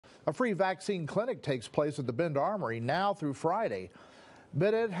A free vaccine clinic takes place at the Bend Armory now through Friday,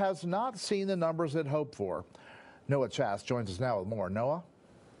 but it has not seen the numbers it hoped for. Noah Chass joins us now with more. Noah?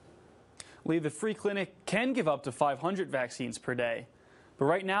 Lee, the free clinic can give up to 500 vaccines per day, but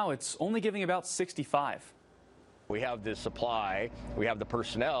right now it's only giving about 65. We have the supply, we have the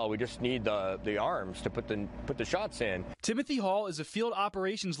personnel, we just need the arms to put the shots in. Timothy Hall is a field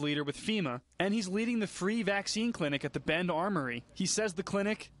operations leader with FEMA, and he's leading the free vaccine clinic at the Bend Armory. He says the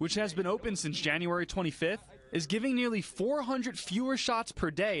clinic, which has been open since January 25th, is giving nearly 400 fewer shots per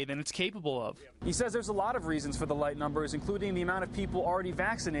day than it's capable of. He says there's a lot of reasons for the light numbers, including the amount of people already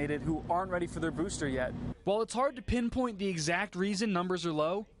vaccinated who aren't ready for their booster yet. While it's hard to pinpoint the exact reason numbers are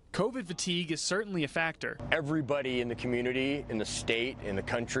low, COVID fatigue is certainly a factor. Everybody in the community, in the state, in the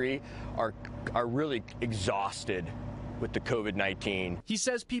country are really exhausted with the COVID-19. He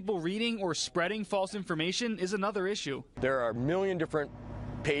says people reading or spreading false information is another issue. There are a million different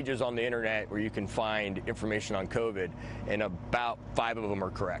pages on the internet where you can find information on COVID, and about 5 of them are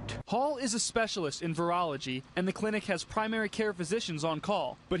correct. Hall is a specialist in virology, and the clinic has primary care physicians on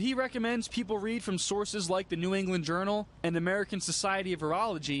call. But he recommends people read from sources like the New England Journal and American Society of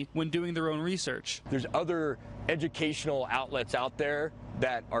Virology when doing their own research. There's other educational outlets out there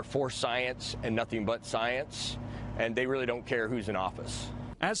that are for science and nothing but science, and they really don't care who's in office.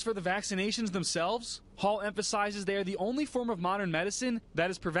 As for the vaccinations themselves, Hall emphasizes they are the only form of modern medicine that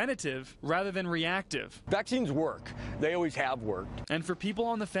is preventative rather than reactive. Vaccines work. They always have worked. And for people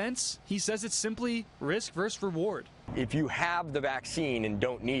on the fence, he says it's simply risk versus reward. If you have the vaccine and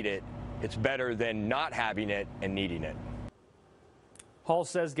don't need it, it's better than not having it and needing it. Hall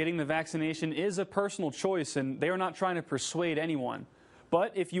says getting the vaccination is a personal choice, and they are not trying to persuade anyone.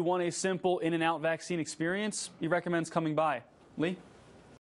 But if you want a simple in-and-out vaccine experience, he recommends coming by. Lee?